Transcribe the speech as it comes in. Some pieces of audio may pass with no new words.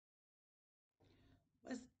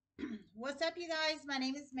What's up, you guys? My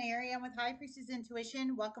name is Mary. I'm with High Priestess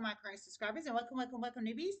Intuition. Welcome, my current subscribers, and welcome,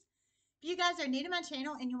 newbies. If you guys are new to my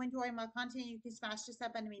channel and you enjoy my content, you can smash this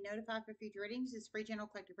up button to be notified for future readings. It's free general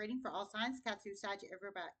collective reading for all signs, Katsu, Sag,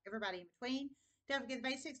 everybody in between. Don't forget the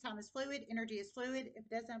basics. Time is fluid. Energy is fluid. If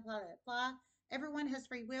it doesn't apply, let it fly. Everyone has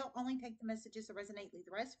free will. Only take the messages that resonate. Leave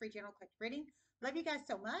the rest. Free general collective reading. Love you guys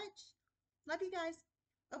so much. Love you guys.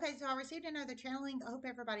 Okay, so I received another channeling. I hope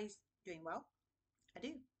everybody's doing well. I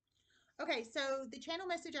do. Okay, so the channel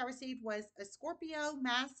message I received was a Scorpio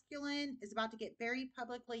masculine is about to get very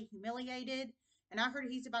publicly humiliated. And I heard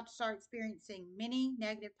he's about to start experiencing many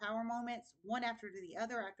negative power moments, one after the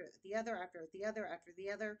other, after the other, after the other, after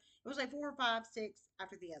the other. It was like 4 or 5, 6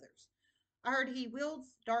 after the others. I heard he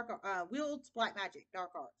wields black magic,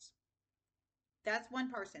 dark arts. That's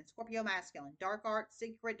one person, Scorpio masculine, dark arts,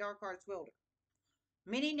 secret dark arts wielder.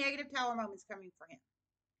 Many negative tower moments coming for him.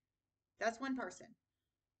 That's one person.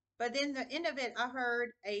 But then the end of it, I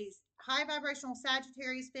heard a high vibrational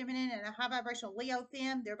Sagittarius feminine and a high vibrational Leo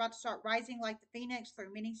fem. They're about to start rising like the phoenix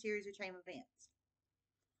through many series of chain events.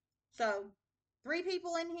 So 3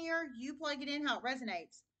 people in here, you plug it in how it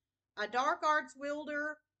resonates. A dark arts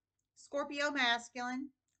wielder, Scorpio masculine.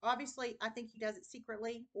 Obviously, I think he does it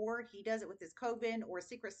secretly, or he does it with his coven or a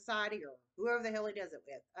secret society or whoever the hell he does it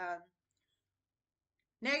with.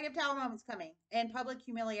 Negative tower moments coming and public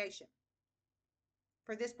humiliation.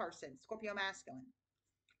 For this person, Scorpio masculine.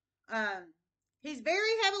 He's very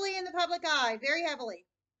heavily in the public eye, very heavily.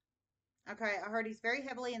 Okay, I heard he's very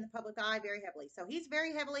heavily in the public eye, very heavily. So he's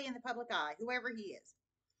very heavily in the public eye, whoever he is.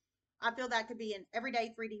 I feel that could be in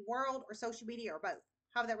everyday 3D world or social media or both.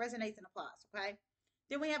 How that resonates and applies, okay?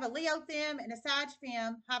 Then we have a Leo fem and a Sag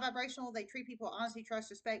fem, high vibrational. They treat people with honesty, trust,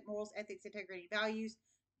 respect, morals, ethics, integrity, values.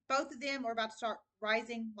 Both of them are about to start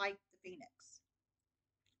rising like the phoenix.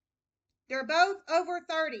 They're both over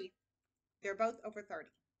 30. They're both over 30.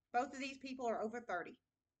 Both of these people are over 30.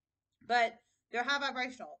 But they're high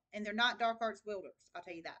vibrational and they're not dark arts wielders. I'll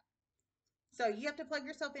tell you that. So you have to plug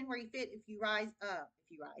yourself in where you fit if you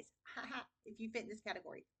fit in this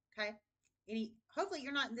category. Okay. Hopefully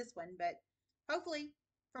you're not in this one, but hopefully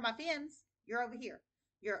for my fems, you're over here.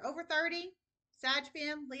 You're over 30, Sag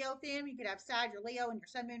fem, Leo fem. You could have Sag or Leo in your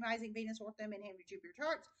sun, moon, rising, Venus, or them in your Jupiter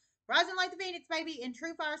charts. Rising like the Phoenix, maybe in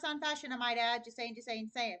true fire sign fashion, I might add. Just saying.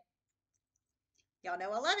 Y'all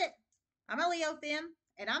know I love it. I'm a Leo fem,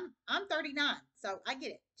 and I'm 39, so I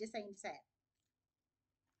get it. Just saying.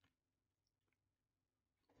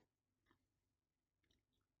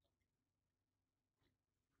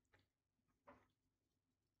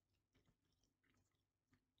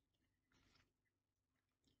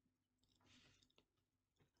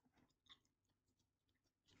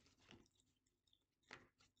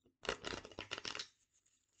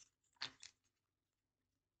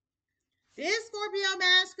 This Scorpio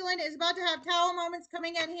masculine is about to have tower moments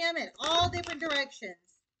coming at him in all different directions.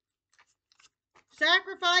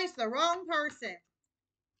 Sacrifice the wrong person.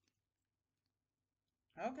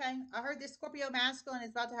 Okay, I heard this Scorpio masculine is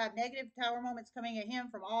about to have negative tower moments coming at him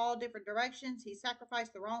from all different directions. He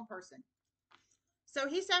sacrificed the wrong person. So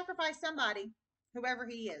he sacrificed somebody, whoever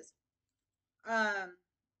he is.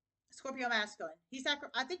 Scorpio masculine.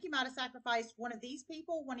 I think he might have sacrificed one of these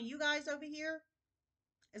people, one of you guys over here,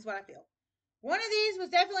 is what I feel. One of these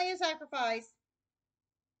was definitely a sacrifice.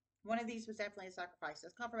 One of these was definitely a sacrifice.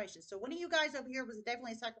 That's confirmation. So one of you guys over here was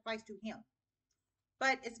definitely a sacrifice to him.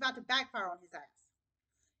 But it's about to backfire on his ass.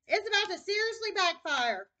 It's about to seriously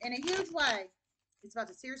backfire in a huge way. It's about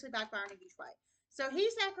to seriously backfire in a huge way. So he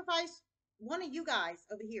sacrificed one of you guys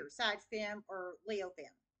over here, Sag fem or Leo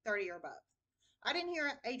fem, 30 or above. I didn't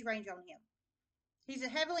hear age range on him. He's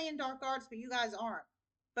heavily in dark arts, but you guys aren't.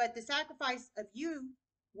 But the sacrifice of you,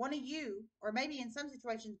 one of you, or maybe in some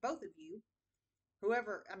situations, both of you,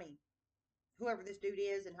 whoever this dude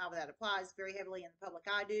is and how that applies very heavily in the public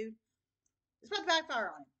eye, dude, it's about to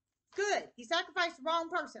backfire on him. Good. He sacrificed the wrong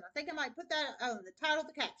person. I think I might put that on the title of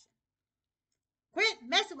the caption. Quit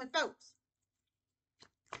messing with folks.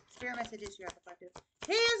 Spirit messages you have to collective.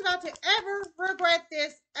 He is about to ever regret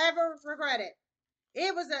this, ever regret it.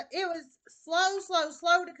 It was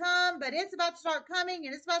slow to come, but it's about to start coming,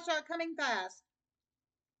 and it's about to start coming fast.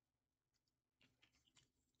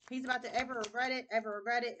 He's about to ever regret it.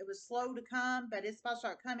 It was slow to come, but it's about to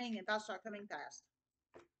start coming, and about to start coming fast.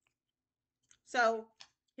 So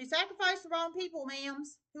he sacrificed the wrong people,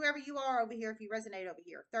 ma'ams. Whoever you are over here, if you resonate over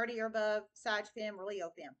here, 30 or above, Sag fem or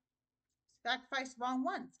Leo fem. Sacrificed the wrong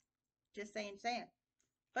ones. Just saying.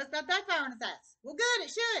 But it's about to backfire on his ass. Well, good,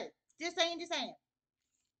 it should. Just saying.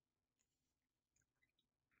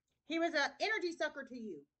 He was an energy sucker to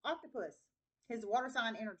you. Octopus. his water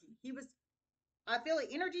sign energy. I feel like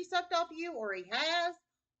energy sucked off you, or he has,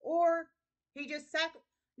 or he just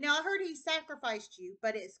Now, I heard he sacrificed you,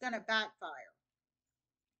 but it's going to backfire.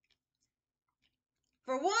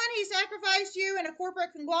 For one, he sacrificed you in a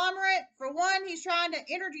corporate conglomerate. For one, he's trying to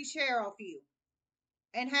energy share off you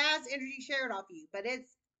and has energy shared off you, but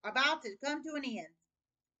it's about to come to an end.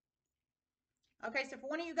 Okay, so for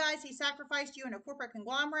one of you guys, he sacrificed you in a corporate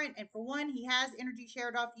conglomerate, and for one, he has energy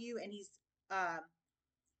shared off you, and he's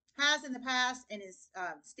has in the past and is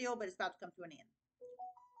still, but it's about to come to an end.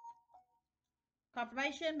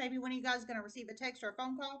 Confirmation, maybe one of you guys is going to receive a text or a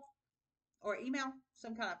phone call or email,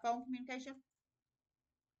 some kind of phone communication.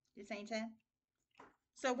 The same time.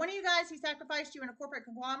 So one of you guys, he sacrificed you in a corporate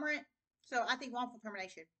conglomerate. So I think wrongful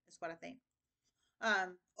termination is what I think.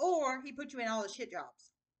 Or he put you in all the shit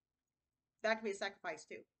jobs. That could be a sacrifice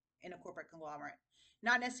too in a corporate conglomerate.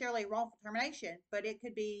 Not necessarily wrongful termination, but it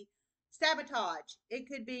could be sabotage. It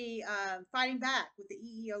could be fighting back with the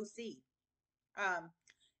EEOC.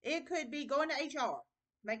 It could be going to HR,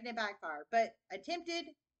 making it backfire. But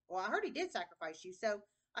attempted, well, I heard he did sacrifice you. So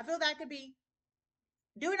I feel that could be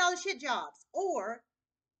doing all the shit jobs, or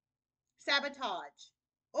sabotage,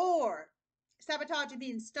 and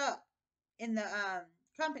being stuck in the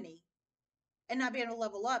company and not being able to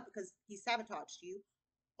level up because he sabotaged you,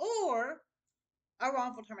 or a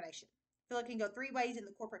wrongful termination. I feel like it can go three ways in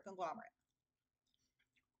the corporate conglomerate.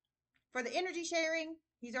 For the energy sharing,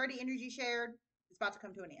 he's already energy shared. It's about to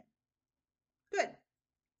come to an end. Good.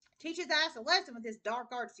 Teach his ass a lesson with this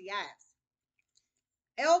dark artsy ass.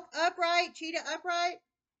 Elk upright, cheetah upright.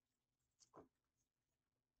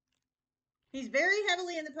 He's very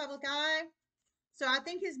heavily in the public eye. So I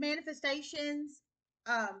think his manifestations,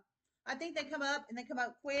 I think they come up and they come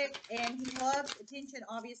up quick, and he loves attention,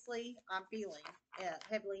 obviously, I'm feeling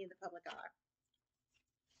heavily in the public eye.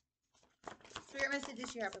 Spirit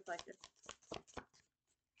messages you have reflected.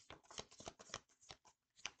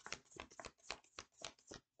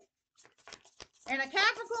 And a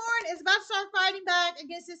Capricorn is about to start fighting back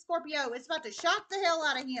against this Scorpio. It's about to shock the hell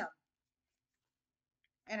out of him.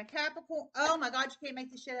 And a Capricorn, oh my God, you can't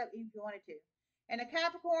make this shit up if you wanted to. And a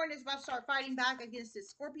Capricorn is about to start fighting back against this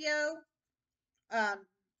Scorpio.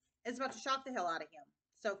 It's about to shock the hell out of him.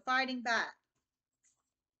 So fighting back.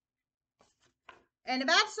 And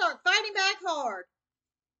about to start fighting back hard.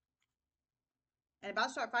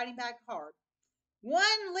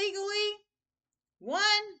 One, legally. One,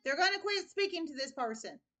 they're going to quit speaking to this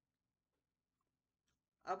person.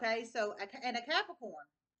 Okay, so, and a Capricorn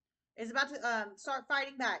is about to start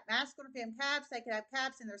fighting back. Masculine FEM caps, they could have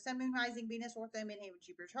caps in their sun, moon, rising, Venus, Ortho, Midheaven,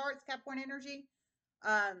 Jupiter charts, Capricorn energy.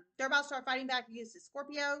 They're about to start fighting back against the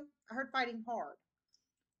Scorpio. I heard fighting hard.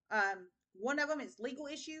 One of them is legal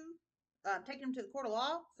issue, taking them to the court of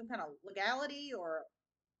law, some kind of legality or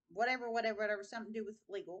whatever, something to do with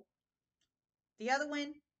legal. The other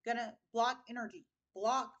one, gonna block energy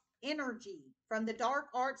from the dark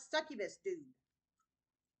arts succubus dude.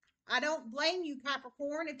 I don't blame you,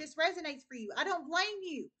 Capricorn, if this resonates for you. I don't blame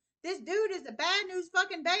you. This dude is a bad news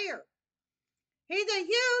fucking bear. He's a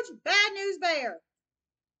huge bad news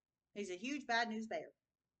bear.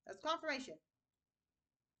 That's confirmation.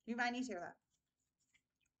 You might need to hear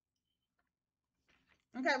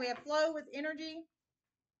that. Okay, we have flow with energy.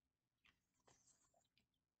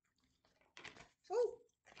 Ooh.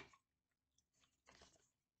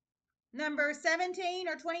 Number 17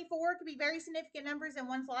 or 24 could be very significant numbers in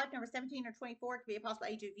one's life. Number 17 or 24 could be a possible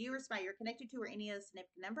age of viewers, somebody you're connected to, or any other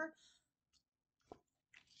significant number.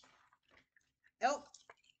 Elk.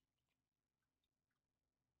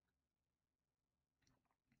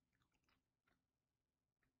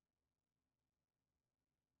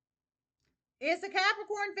 It's a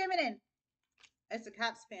Capricorn feminine. It's a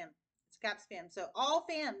Caps fem. So all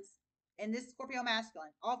fems in this Scorpio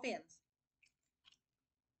masculine. All fems.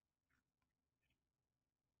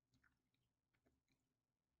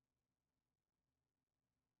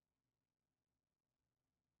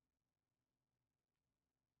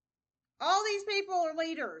 All these people are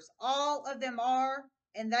leaders. All of them are.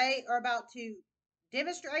 And they are about to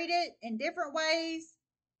demonstrate it in different ways.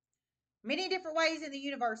 Many different ways in the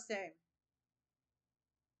universe soon.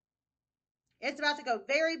 It's about to go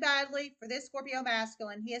very badly for this Scorpio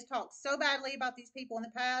masculine. He has talked so badly about these people in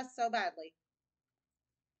the past. So badly.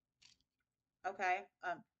 Okay.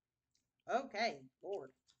 Okay.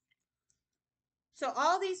 Lord. So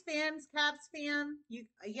all these fems, Caps fem, you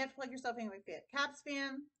have to plug yourself in with it. Caps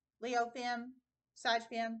fem, Leo fem, Sag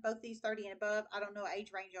fem, both these 30 and above. I don't know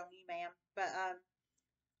age range on you, ma'am. But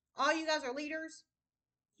all you guys are leaders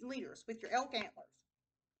with your elk antlers.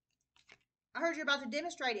 I heard you're about to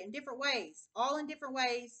demonstrate it in different ways, all in different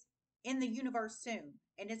ways in the universe soon.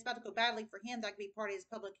 And it's about to go badly for him. That could be part of his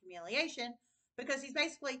public humiliation because he's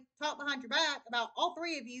basically talked behind your back about all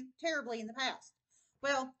three of you terribly in the past.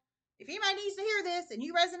 Well, if anybody needs to hear this and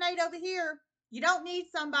you resonate over here, you don't need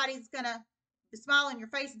somebody that's going to smile in your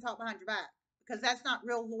face and talk behind your back because that's not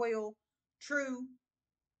real loyal, true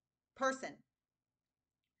person.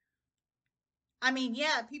 I mean,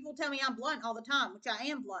 yeah, people tell me I'm blunt all the time, which I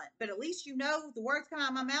am blunt, but at least you know the words coming out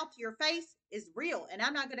of my mouth to your face is real, and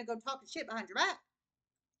I'm not going to go talking shit behind your back.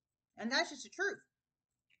 And that's just the truth.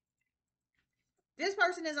 This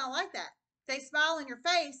person is not like that. They smile in your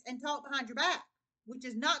face and talk behind your back, which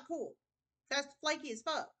is not cool. That's flaky as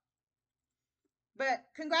fuck. But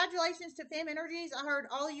congratulations to FEM energies. I heard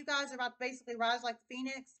all of you guys are about to basically rise like the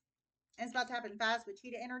phoenix, and it's about to happen fast with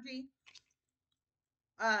cheetah energy.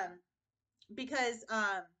 Because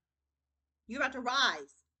you're about to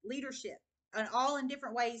rise leadership and all in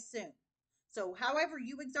different ways soon. So however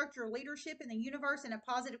you exert your leadership in the universe in a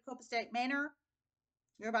positive copacetic manner,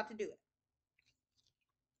 you're about to do it.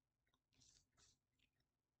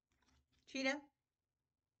 Cheetah?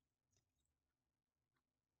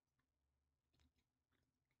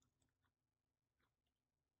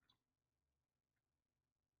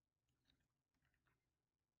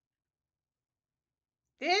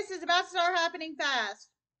 This is about to start happening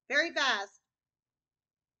fast. Very fast.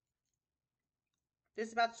 This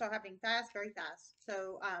is about to start happening fast, very fast.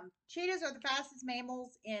 So cheetahs are the fastest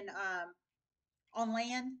mammals in on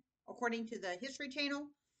land, according to the History Channel.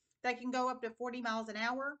 They can go up to 40 miles an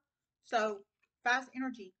hour. So fast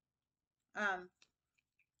energy.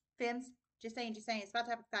 FEMs, just saying, it's about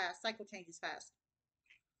to happen fast. Cycle changes fast.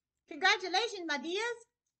 Congratulations, my dears.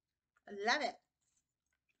 I love it.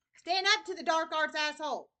 Stand up to the dark arts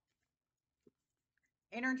asshole.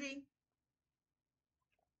 Energy.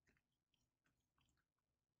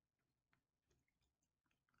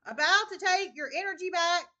 About to take your energy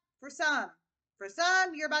back for some. For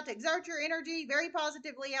some, you're about to exert your energy very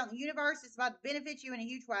positively out in the universe. It's about to benefit you in a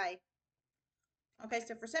huge way. Okay,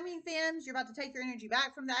 so for some of you FEMs, you're about to take your energy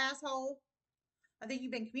back from the asshole. I think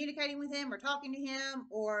you've been communicating with him or talking to him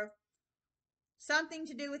or something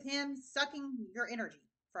to do with him sucking your energy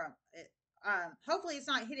from it. Hopefully it's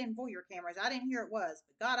not hidden voyeur cameras. I didn't hear it was,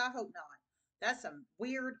 but God, I hope not. That's some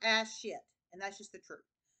weird ass shit, and that's just the truth.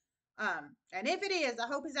 And if it is, I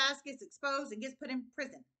hope his ass gets exposed and gets put in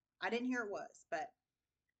prison. I didn't hear it was, but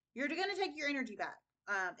you're going to take your energy back.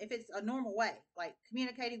 If it's a normal way, like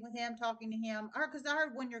communicating with him, talking to him, or because I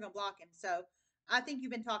heard when you're going to block him. So I think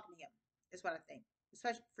you've been talking to him, is what I think,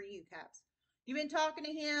 especially for you, Caps. You've been talking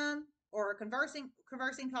to him or conversing,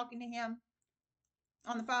 talking to him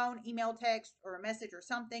on the phone, email, text, or a message or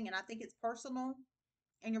something, and I think it's personal,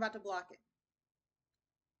 and you're about to block it.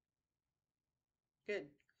 Good.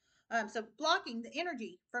 So blocking the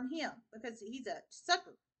energy from him because he's a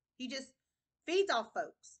sucker. He just feeds off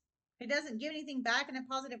folks. He doesn't give anything back in a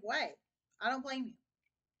positive way. I don't blame you.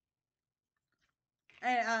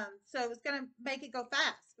 And so it's gonna make it go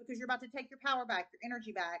fast because you're about to take your power back, your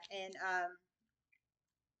energy back, and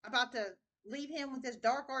about to leave him with this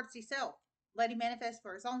dark artsy self. Let him manifest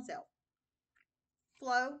for his own self.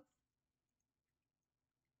 Flow.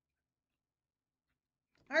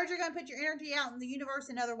 I heard you're gonna put your energy out in the universe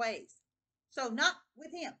in other ways. So not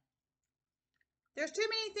with him. There's too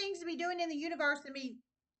many things to be doing in the universe to be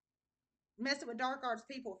messing with dark arts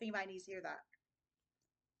people if anybody needs to hear that.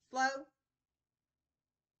 Flow.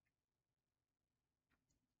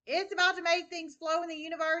 It's about to make things flow in the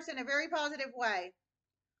universe in a very positive way.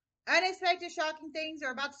 Unexpected, shocking things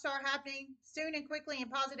are about to start happening soon and quickly in a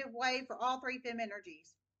positive way for all three FEM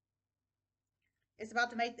energies. It's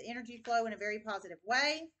about to make the energy flow in a very positive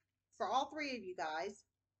way for all three of you guys.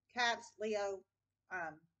 Caps, Leo,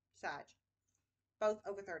 Sag. Both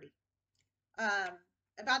over 30.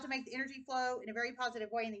 About to make the energy flow in a very positive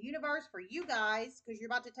way in the universe for you guys because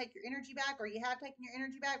you're about to take your energy back, or you have taken your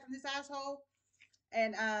energy back from this asshole.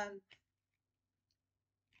 And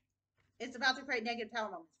it's about to create negative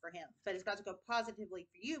power moments for him, but it's about to go positively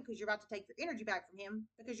for you because you're about to take your energy back from him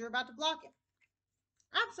because you're about to block him.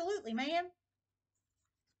 Absolutely, man.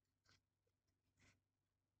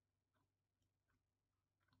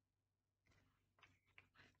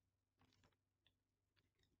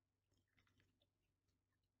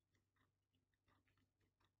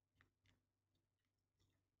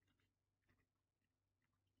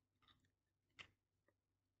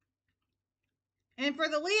 And for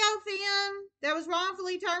the Leo FEM that was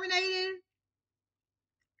wrongfully terminated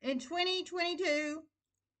in 2022,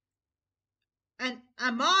 and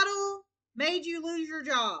a model made you lose your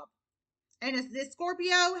job. And this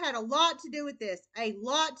Scorpio had a lot to do with this. A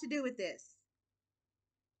lot to do with this.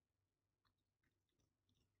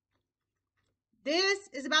 This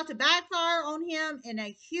is about to backfire on him in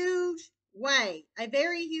a huge way. A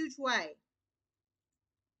very huge way.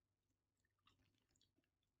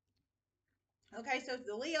 Okay, so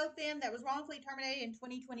the Leo FEM that was wrongfully terminated in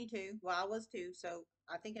 2022. Well, I was too, so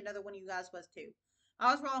I think another one of you guys was too.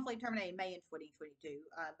 I was wrongfully terminated in May in 2022.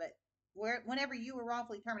 But whenever you were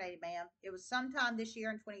wrongfully terminated, ma'am, it was sometime this year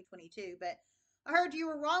in 2022. But I heard you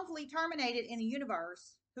were wrongfully terminated in the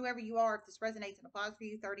universe, whoever you are, if this resonates and applies for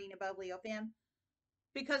you, 30 and above Leo FEM,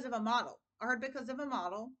 because of a model. I heard because of a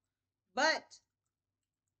model, but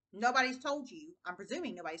nobody's told you. I'm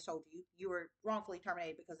presuming nobody's told you you were wrongfully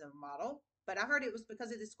terminated because of a model. But I heard it was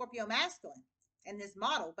because of the Scorpio masculine and this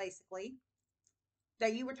model, basically,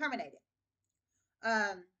 that you were terminated.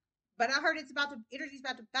 But I heard energy's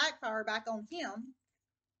about to backfire back on him,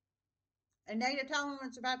 and negative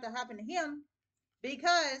tolerance about to happen to him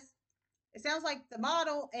because it sounds like the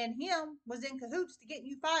model and him was in cahoots to getting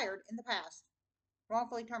you fired in the past,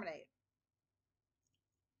 wrongfully terminated.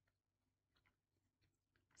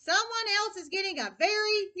 Someone else is getting a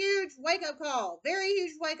very huge wake-up call. Very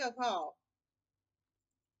huge wake-up call.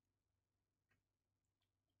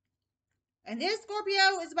 And this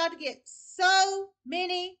Scorpio is about to get so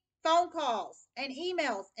many phone calls and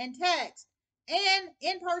emails and texts and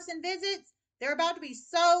in-person visits. They're about to be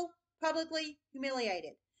so publicly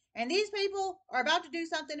humiliated. And these people are about to do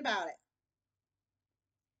something about it.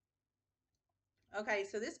 Okay,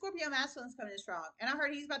 so this Scorpio masculine's coming in strong. And I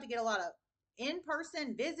heard he's about to get a lot of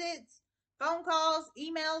in-person visits, phone calls,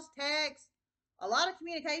 emails, texts, a lot of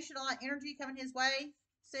communication, a lot of energy coming his way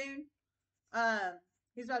soon.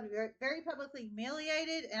 He's about to be very, very publicly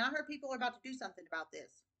humiliated, and I heard people are about to do something about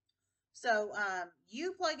this. So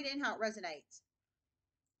you plug it in how it resonates.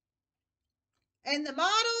 And the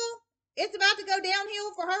model, it's about to go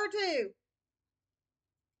downhill for her too.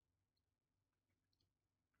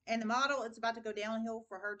 And the model, it's about to go downhill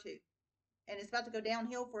for her too. And it's about to go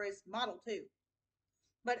downhill for his model too.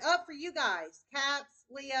 But up for you guys, Caps,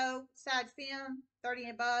 Leo, Sag Fem, 30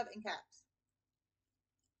 and above, and Caps.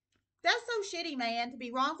 That's so shitty, man, to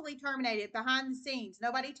be wrongfully terminated behind the scenes.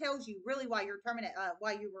 Nobody tells you really why you're terminated,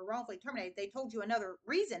 why you were wrongfully terminated. They told you another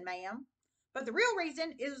reason, ma'am. But the real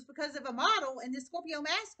reason is because of a model in the Scorpio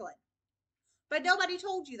masculine. But nobody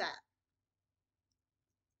told you that.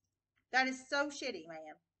 That is so shitty,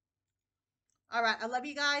 ma'am. All right, I love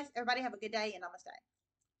you guys. Everybody have a good day, and namaste.